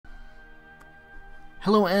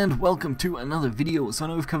Hello and welcome to another video. So I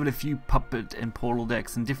know we've covered a few puppet and portal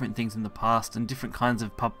decks and different things in the past and different kinds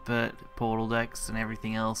of puppet, portal decks and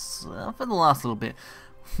everything else for the last little bit.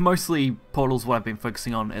 Mostly portals what I've been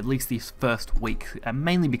focusing on at least this first week,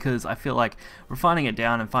 mainly because I feel like refining it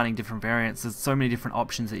down and finding different variants. There's so many different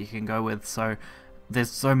options that you can go with, so there's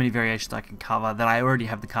so many variations I can cover that I already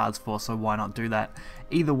have the cards for, so why not do that?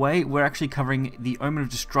 Either way, we're actually covering the Omen of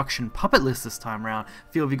Destruction puppet list this time around.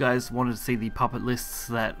 A few of you guys wanted to see the puppet lists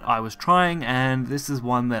that I was trying, and this is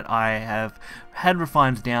one that I have had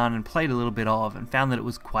refined down and played a little bit of and found that it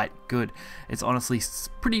was quite good. It's honestly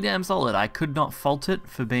pretty damn solid. I could not fault it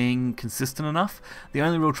for being consistent enough. The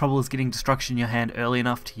only real trouble is getting destruction in your hand early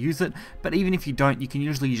enough to use it, but even if you don't, you can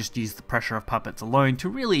usually just use the pressure of puppets alone to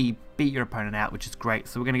really beat your opponent out, which is great.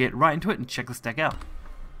 So we're going to get right into it and check this deck out.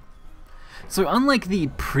 So unlike the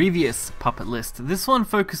previous puppet list, this one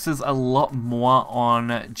focuses a lot more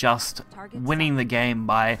on just winning the game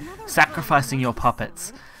by sacrificing your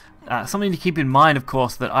puppets. Something to keep in mind, of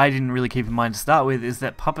course, that I didn't really keep in mind to start with, is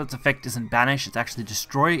that puppet's effect isn't banish, it's actually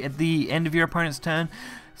destroy at the end of your opponent's turn.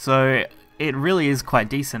 So it really is quite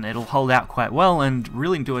decent. It'll hold out quite well and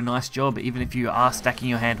really do a nice job even if you are stacking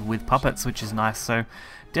your hand with puppets, which is nice. So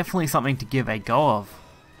definitely something to give a go of.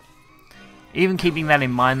 Even keeping that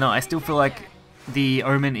in mind though, I still feel like the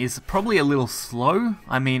Omen is probably a little slow.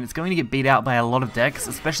 I mean, it's going to get beat out by a lot of decks,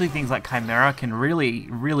 especially things like Chimera can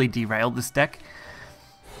really derail this deck.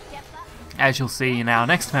 As you'll see in our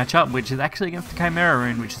next matchup, which is actually against the Chimera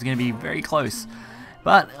rune, which is going to be very close.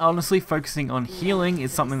 But honestly, focusing on healing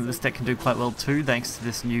is something that this deck can do quite well too, thanks to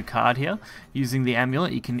this new card here. Using the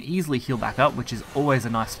amulet, you can easily heal back up, which is always a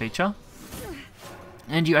nice feature.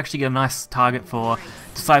 And you actually get a nice target for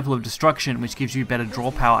Disciple of Destruction, which gives you better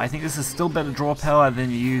draw power. I think this is still better draw power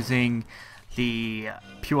than using the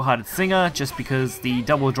Pure-Hearted Singer, just because the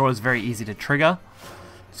double draw is very easy to trigger.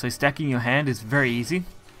 So stacking your hand is very easy.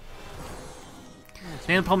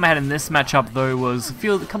 The only problem I had in this matchup though was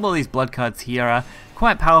a couple of these blood cards here are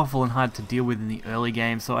quite powerful and hard to deal with in the early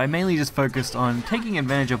game, so I mainly just focused on taking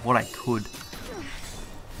advantage of what I could.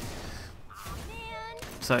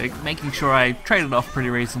 So making sure I traded off pretty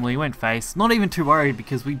reasonably, went face. Not even too worried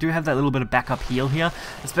because we do have that little bit of backup heal here,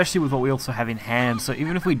 especially with what we also have in hand. So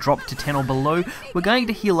even if we drop to 10 or below, we're going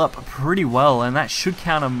to heal up pretty well, and that should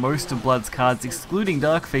counter most of Blood's cards, excluding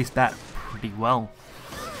Dark Feast Bat, pretty well.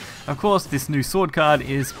 Of course, this new sword card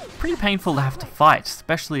is pretty painful to have to fight,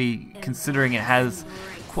 especially considering it has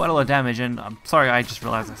quite a lot of damage, and I'm sorry, I just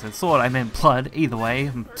realized I said sword, I meant blood. Either way,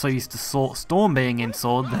 I'm so used to Storm being in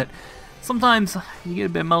sword that sometimes you get a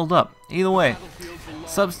bit muddled up. Either way,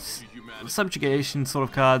 subjugation sort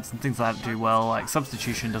of cards and things like that do well. Like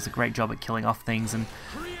Substitution does a great job at killing off things, and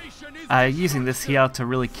using this here to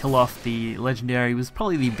really kill off the legendary was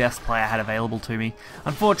probably the best play I had available to me.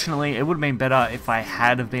 Unfortunately, it would have been better if I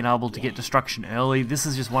had have been able to get destruction early. This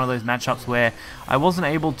is just one of those matchups where I wasn't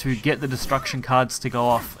able to get the destruction cards to go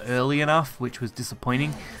off early enough, which was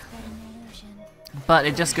disappointing. But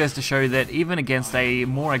it just goes to show that even against a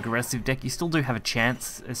more aggressive deck, you still do have a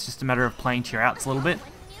chance. It's just a matter of playing to your outs a little bit.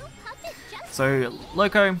 So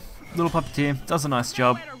Loco, little puppeteer, does a nice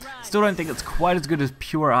job. Still don't think it's quite as good as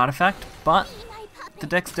pure artifact, but the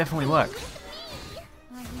decks definitely work.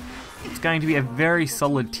 It's going to be a very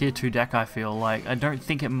solid tier 2 deck, I feel like. I don't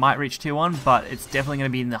think it might reach tier 1, but it's definitely going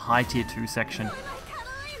to be in the high tier 2 section.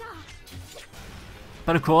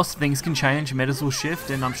 But of course, things can change, metas will shift,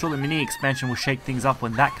 and I'm sure the mini expansion will shake things up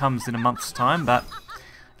when that comes in a month's time, but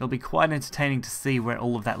it'll be quite entertaining to see where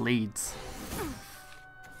all of that leads.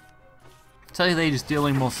 So they're just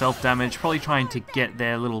dealing more self-damage, probably trying to get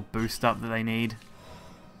their little boost up that they need.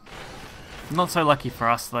 Not so lucky for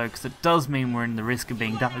us though, because it does mean we're in the risk of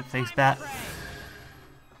being Dark Feast Bat.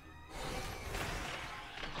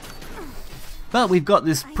 But we've got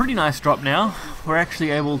this pretty nice drop now. We're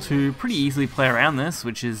actually able to pretty easily play around this,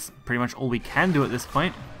 which is pretty much all we can do at this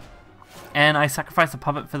point. And I sacrifice a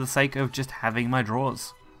puppet for the sake of just having my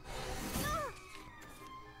draws.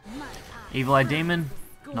 Evil Eye Demon,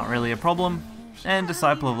 not really a problem. And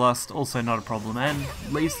Disciple of Lust, also not a problem. And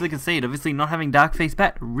leads to the concede. Obviously not having Dark Feast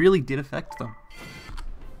Bat really did affect them.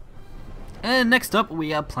 And next up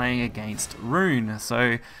we are playing against Rune.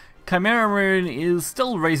 So Chimera rune is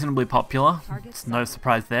still reasonably popular. It's no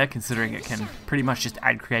surprise there, considering it can pretty much just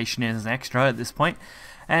add creation in as an extra at this point.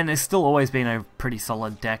 And it's still always been a pretty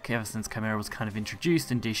solid deck ever since Chimera was kind of introduced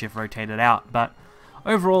and D-Shift rotated out. But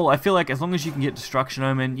overall, I feel like as long as you can get Destruction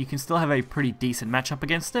Omen, you can still have a pretty decent matchup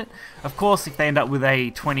against it. Of course, if they end up with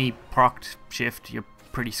a 20 procced shift, you're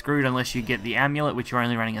pretty screwed unless you get the amulet, which you're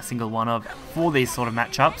only running a single one of for these sort of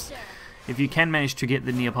matchups. if you can manage to get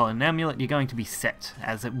the Neapolitan Amulet, you're going to be set,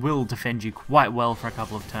 as it will defend you quite well for a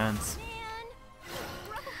couple of turns.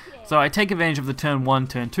 So I take advantage of the turn 1,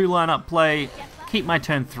 turn 2 lineup play, keep my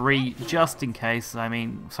turn 3 just in case, my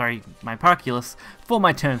Paraculus for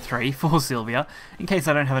my turn 3 for Sylvia, in case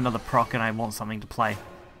I don't have another proc and I want something to play.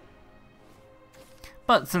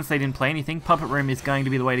 But since they didn't play anything, Puppet Room is going to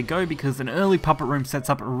be the way to go, because an early Puppet Room sets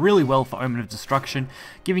up really well for Omen of Destruction,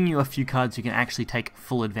 giving you a few cards you can actually take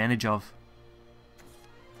full advantage of.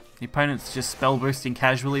 The opponent's just spell boosting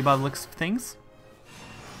casually by the looks of things.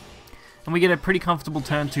 And we get a pretty comfortable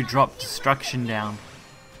turn to drop Destruction down.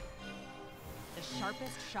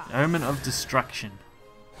 Omen of Destruction.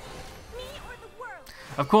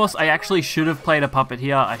 Of course, I actually should have played a Puppet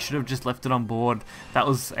here. I should have just left it on board. That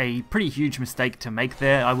was a pretty huge mistake to make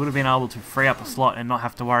there. I would have been able to free up a slot and not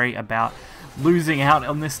have to worry about losing out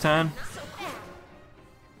on this turn.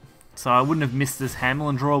 So I wouldn't have missed this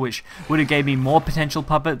Hamelin draw, which would have gave me more potential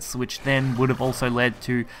puppets, which then would have also led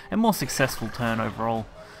to a more successful turn overall.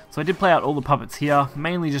 So I did play out all the puppets here,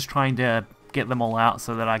 mainly just trying to get them all out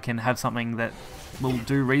so that I can have something that will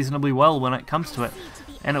do reasonably well when it comes to it.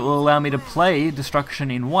 And it will allow me to play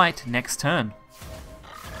Destruction in white next turn.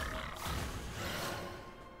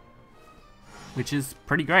 Which is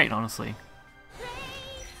pretty great, honestly.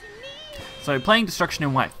 So playing Destruction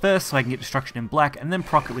in white first so I can get Destruction in black and then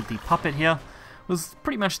proc it with the puppet here was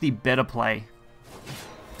pretty much the better play.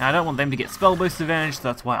 Now I don't want them to get spell boost advantage, so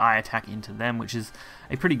that's why I attack into them, which is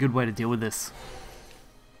a pretty good way to deal with this.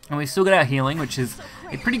 And we've still got our healing, which is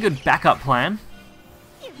a pretty good backup plan,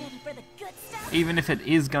 even if it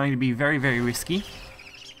is going to be very, very risky.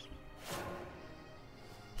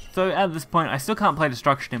 So at this point I still can't play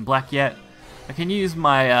Destruction in black yet. I can use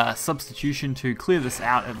my substitution to clear this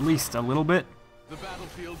out at least a little bit.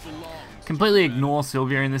 Completely ignore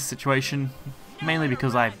Sylvia in this situation, mainly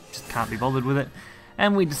because I just can't be bothered with it.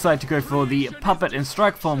 And we decide to go for the Puppet and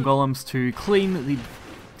Strike Form Golems to clean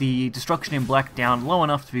the Destruction in black down low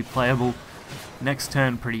enough to be playable next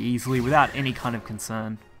turn pretty easily without any kind of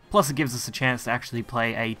concern. Plus it gives us a chance to actually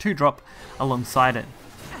play a 2-drop alongside it.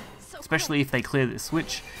 Especially if they clear this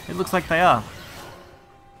switch. It looks like they are.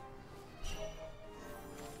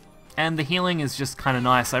 And the healing is just kind of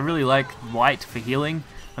nice. I really like white for healing.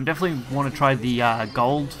 I definitely want to try the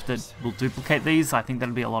gold that will duplicate these. I think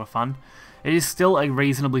that'll be a lot of fun. It is still a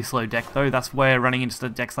reasonably slow deck though. That's where running into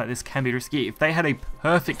decks like this can be risky. If they had a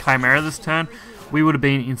perfect Chimera this turn, we would have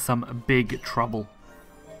been in some big trouble.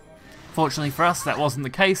 Fortunately for us, that wasn't the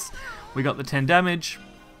case. We got the 10 damage.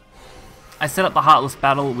 I set up the Heartless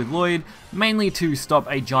Battle with Lloyd, mainly to stop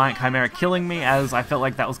a giant Chimera killing me, as I felt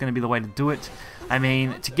like that was going to be the way to do it. I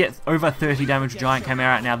mean, to get over 30 damage giant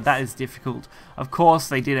Chimera, now that is difficult. Of course,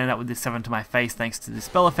 they did end up with this 7 to my face thanks to the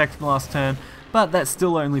spell effect from last turn, but that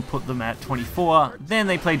still only put them at 24. Then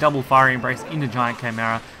they play double Fiery Embrace into giant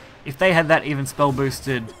Chimera. If they had that even spell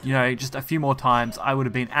boosted, you know, just a few more times, I would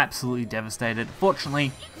have been absolutely devastated.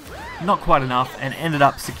 Fortunately, not quite enough, and ended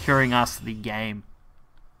up securing us the game.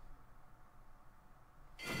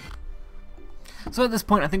 So at this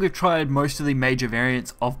point I think we've tried most of the major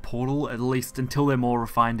variants of Portal, at least until they're more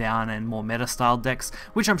refined down and more meta style decks,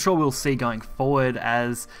 which I'm sure we'll see going forward,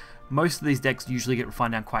 as most of these decks usually get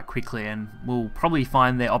refined down quite quickly and we'll probably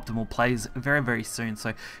find their optimal plays very, very soon. So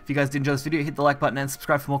if you guys did enjoy this video, hit the like button and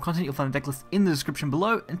subscribe for more content. You'll find the deck list in the description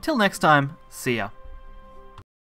below. Until next time, see ya.